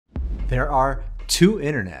There are two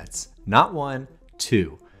internets, not one,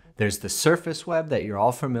 two. There's the surface web that you're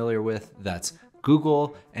all familiar with. That's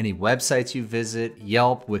Google, any websites you visit,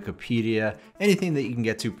 Yelp, Wikipedia, anything that you can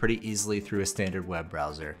get to pretty easily through a standard web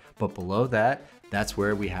browser. But below that, that's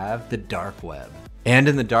where we have the dark web. And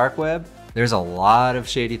in the dark web, there's a lot of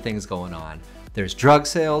shady things going on. There's drug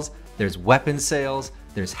sales, there's weapons sales,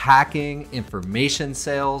 there's hacking, information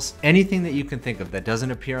sales, anything that you can think of that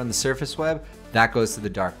doesn't appear on the surface web, that goes to the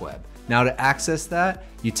dark web. Now to access that,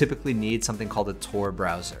 you typically need something called a Tor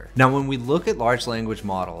browser. Now when we look at large language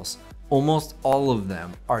models, almost all of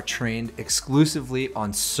them are trained exclusively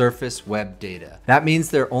on surface web data. That means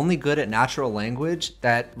they're only good at natural language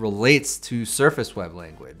that relates to surface web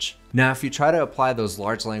language. Now, if you try to apply those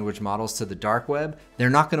large language models to the dark web, they're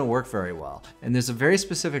not going to work very well. And there's a very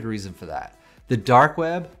specific reason for that. The dark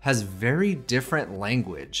web has very different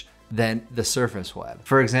language than the surface web.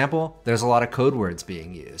 For example, there's a lot of code words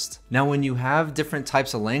being used. Now, when you have different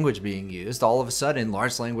types of language being used, all of a sudden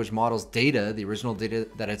large language models data, the original data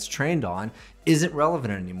that it's trained on, isn't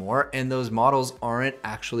relevant anymore, and those models aren't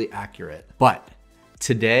actually accurate. But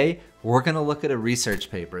today, we're gonna look at a research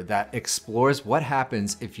paper that explores what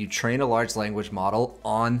happens if you train a large language model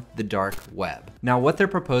on the dark web. Now, what they're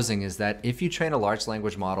proposing is that if you train a large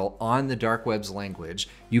language model on the dark web's language,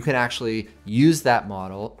 you can actually use that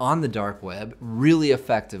model on the dark web really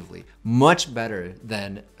effectively, much better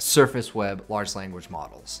than surface web large language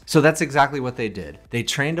models. So that's exactly what they did. They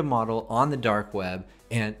trained a model on the dark web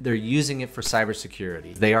and they're using it for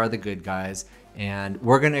cybersecurity. They are the good guys. And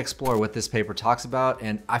we're going to explore what this paper talks about,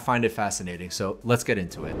 and I find it fascinating, so let's get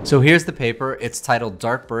into it. So here's the paper. It's titled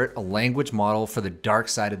DarkBERT, a language model for the dark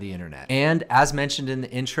side of the internet. And as mentioned in the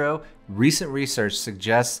intro, recent research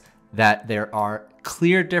suggests that there are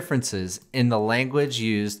clear differences in the language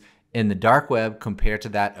used in the dark web compared to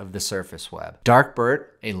that of the surface web. DarkBERT,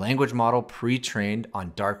 a language model pre-trained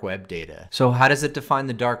on dark web data. So how does it define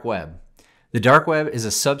the dark web? The dark web is a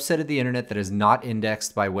subset of the internet that is not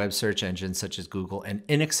indexed by web search engines such as Google and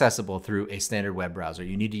inaccessible through a standard web browser.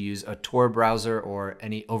 You need to use a Tor browser or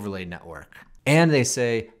any overlay network. And they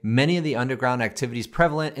say many of the underground activities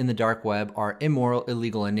prevalent in the dark web are immoral,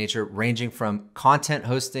 illegal in nature, ranging from content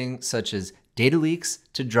hosting such as data leaks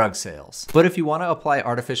to drug sales. But if you want to apply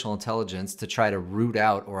artificial intelligence to try to root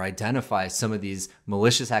out or identify some of these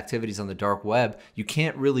malicious activities on the dark web, you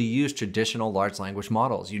can't really use traditional large language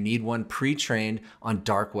models. You need one pre-trained on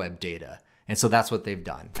dark web data. And so that's what they've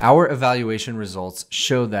done. Our evaluation results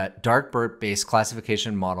show that DarkBERT-based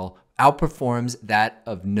classification model outperforms that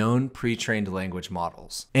of known pre-trained language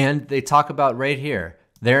models. And they talk about right here,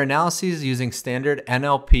 their analyses using standard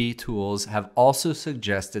NLP tools have also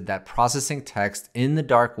suggested that processing text in the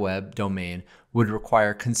dark web domain would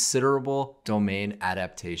require considerable domain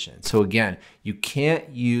adaptation. So again, you can't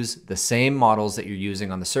use the same models that you're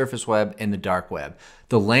using on the surface web in the dark web.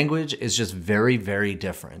 The language is just very, very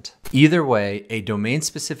different. Either way, a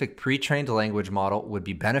domain-specific pre-trained language model would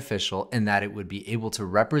be beneficial in that it would be able to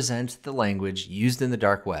represent the language used in the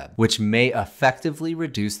dark web, which may effectively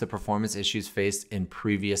reduce the performance issues faced in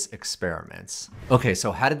previous experiments. Okay,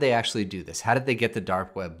 so how did they actually do this? How did they get the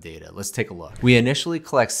dark web data? Let's take a look. We initially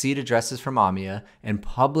collect seed addresses from AMIA and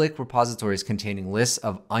public repositories containing lists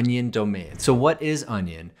of Onion domains. So what is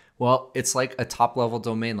Onion? Well, it's like a top-level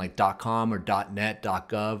domain like .com or .net,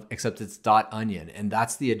 .gov, except it's .onion, and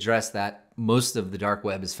that's the address that most of the dark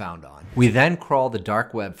web is found on. We then crawl the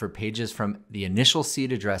dark web for pages from the initial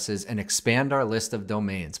seed addresses and expand our list of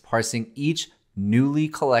domains, parsing each newly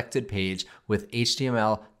collected page with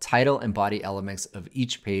HTML title and body elements of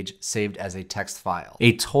each page saved as a text file.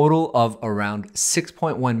 A total of around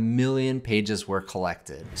 6.1 million pages were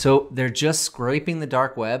collected. So they're just scraping the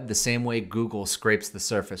dark web the same way Google scrapes the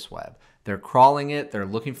surface web. They're crawling it, they're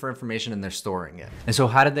looking for information, and they're storing it. And so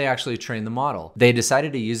how did they actually train the model? They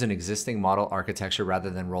decided to use an existing model architecture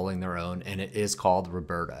rather than rolling their own, and it is called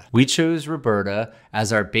Roberta. We chose Roberta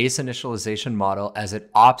as our base initialization model as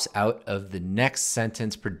it opts out of the next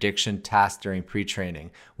sentence prediction task during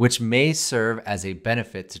pre-training, which may serve as a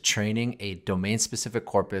benefit to training a domain-specific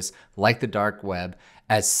corpus like the dark web,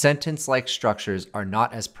 as sentence-like structures are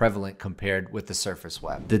not as prevalent compared with the surface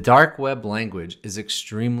web. The dark web language is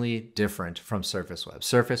extremely different from surface web.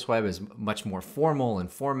 Surface web is much more formal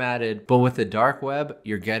and formatted, but with the dark web,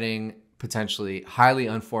 you're getting potentially highly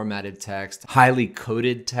unformatted text, highly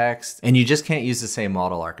coded text, and you just can't use the same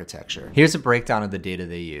model architecture. Here's a breakdown of the data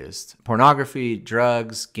they used. Pornography,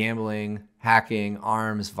 drugs, gambling, hacking,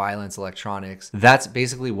 arms, violence, electronics. That's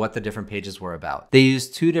basically what the different pages were about. They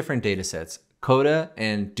used two different data sets, CODA,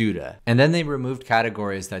 and DUDA. And then they removed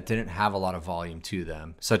categories that didn't have a lot of volume to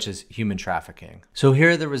them, such as human trafficking. So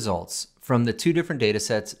here are the results. From the two different data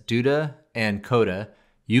sets, DUDA and CODA,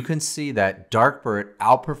 you can see that DarkBERT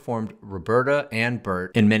outperformed Roberta and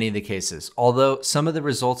Bert in many of the cases. Although some of the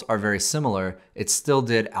results are very similar, it still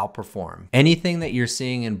did outperform. Anything that you're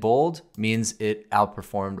seeing in bold means it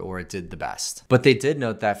outperformed or it did the best. But they did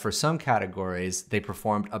note that for some categories, they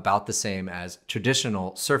performed about the same as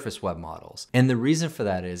traditional surface web models. And the reason for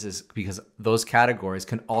that is because those categories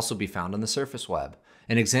can also be found on the surface web.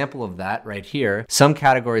 An example of that right here, some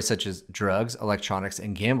categories such as drugs, electronics,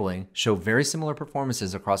 and gambling show very similar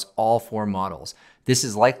performances across all four models. This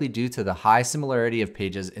is likely due to the high similarity of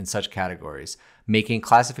pages in such categories, making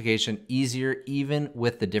classification easier even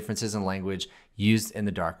with the differences in language used in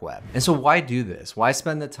the dark web. And so why do this? Why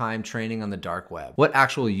spend the time training on the dark web? What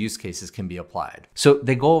actual use cases can be applied? So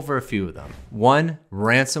they go over a few of them. One,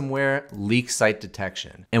 ransomware leak site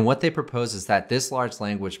detection. And what they propose is that this large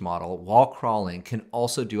language model, while crawling, can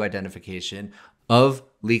also do identification of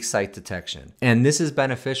leak site detection. And this is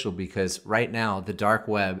beneficial because right now the dark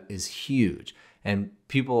web is huge and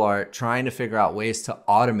people are trying to figure out ways to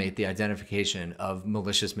automate the identification of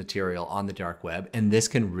malicious material on the dark web, and this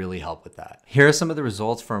can really help with that. Here are some of the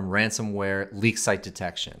results from ransomware leak site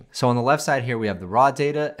detection. So on the left side here, we have the raw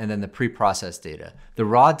data and then the pre-processed data. The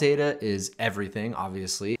raw data is everything,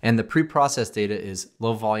 obviously, and the pre-processed data is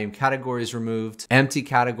low volume categories removed, empty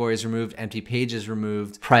categories removed, empty pages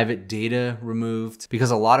removed, private data removed,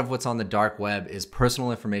 because a lot of what's on the dark web is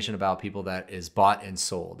personal information about people that is bought and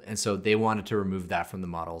sold. And so they wanted to remove that from the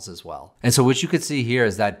models as well. And so what you could see here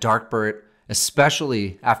is that DarkBERT,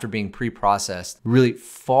 especially after being pre-processed, really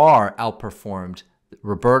far outperformed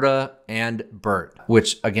Roberta and Bert,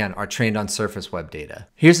 which again are trained on surface web data.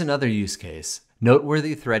 Here's another use case,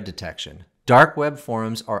 noteworthy thread detection. Dark web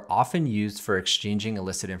forums are often used for exchanging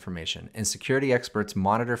illicit information, and security experts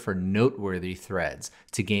monitor for noteworthy threads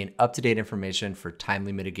to gain up-to-date information for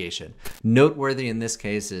timely mitigation. Noteworthy in this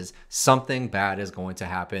case is something bad is going to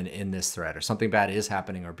happen in this thread, or something bad is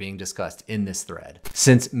happening or being discussed in this thread.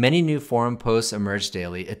 Since many new forum posts emerge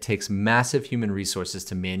daily, it takes massive human resources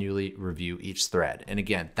to manually review each thread. And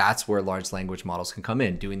again, that's where large language models can come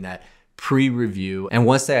in, doing that pre-review, and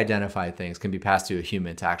once they identify things, can be passed to a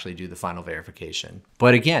human to actually do the final verification.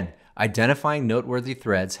 But again, identifying noteworthy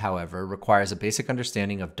threads, however, requires a basic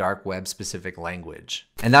understanding of dark web specific language.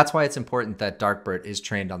 And that's why it's important that DarkBERT is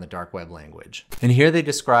trained on the dark web language. And here they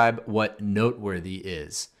describe what noteworthy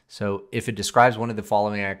is. So if it describes one of the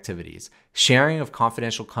following activities: sharing of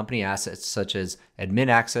confidential company assets such as admin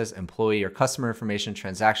access, employee or customer information,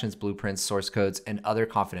 transactions, blueprints, source codes, and other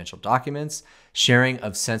confidential documents; sharing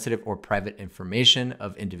of sensitive or private information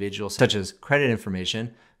of individuals such as credit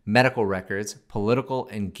information, medical records, political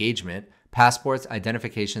engagement, passports,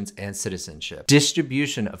 identifications, and citizenship;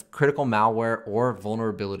 distribution of critical malware or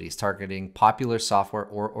vulnerabilities targeting popular software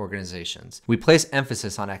or organizations. We place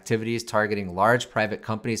emphasis on activities targeting large private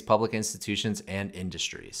companies, public institutions, and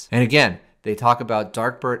industries. And again, they talk about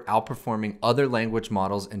DarkBERT outperforming other language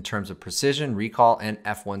models in terms of precision, recall, and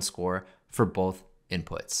F1 score for both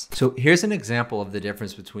inputs. So here's an example of the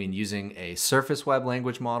difference between using a surface web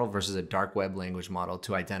language model versus a dark web language model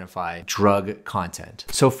to identify drug content.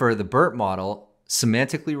 So for the BERT model,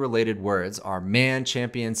 semantically related words are man,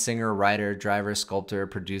 champion, singer, writer, driver, sculptor,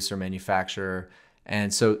 producer, manufacturer.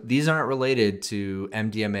 And so these aren't related to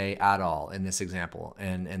MDMA at all in this example.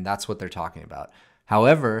 And that's what they're talking about.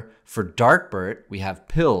 However, for DarkBERT, we have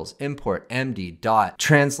pills, import, MD, dot,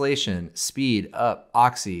 translation, speed, up,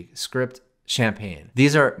 oxy, script, champagne.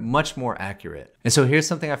 These are much more accurate. And so here's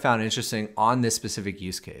something I found interesting on this specific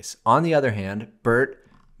use case. On the other hand, BERT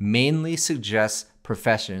mainly suggests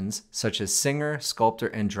professions such as singer, sculptor,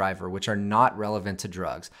 and driver, which are not relevant to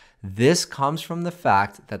drugs. This comes from the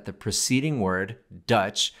fact that the preceding word,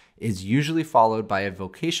 Dutch, is usually followed by a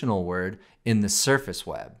vocational word in the surface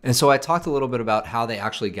web. And so I talked a little bit about how they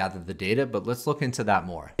actually gathered the data, but let's look into that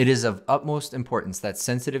more. It is of utmost importance that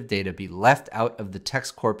sensitive data be left out of the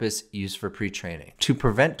text corpus used for pre-training. To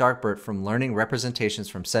prevent DarkBERT from learning representations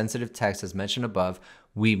from sensitive text as mentioned above,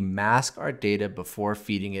 we mask our data before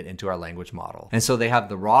feeding it into our language model. And so they have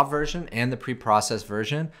the raw version and the pre-processed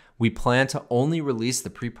version. We plan to only release the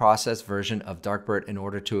pre-processed version of DarkBERT in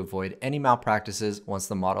order to avoid any malpractices once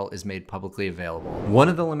the model is made publicly available. One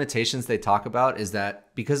of the limitations they talk about is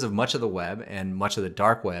that because of much of the web and much of the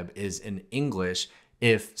dark web is in English,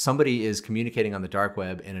 if somebody is communicating on the dark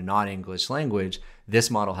web in a non-English language, this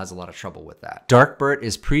model has a lot of trouble with that. DarkBERT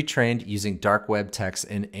is pre-trained using dark web text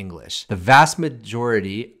in English. The vast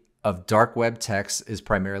majority of dark web text is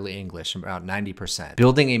primarily English, about 90%.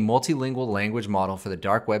 Building a multilingual language model for the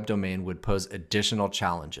dark web domain would pose additional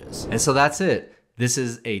challenges. And so that's it. This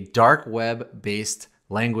is a dark web based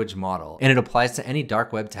language model, and it applies to any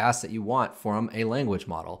dark web task that you want from a language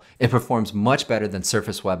model. It performs much better than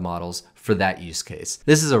surface web models for that use case.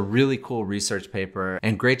 This is a really cool research paper,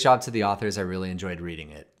 and great job to the authors. I really enjoyed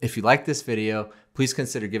reading it. If you like this video, please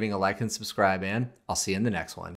consider giving a like and subscribe, and I'll see you in the next one.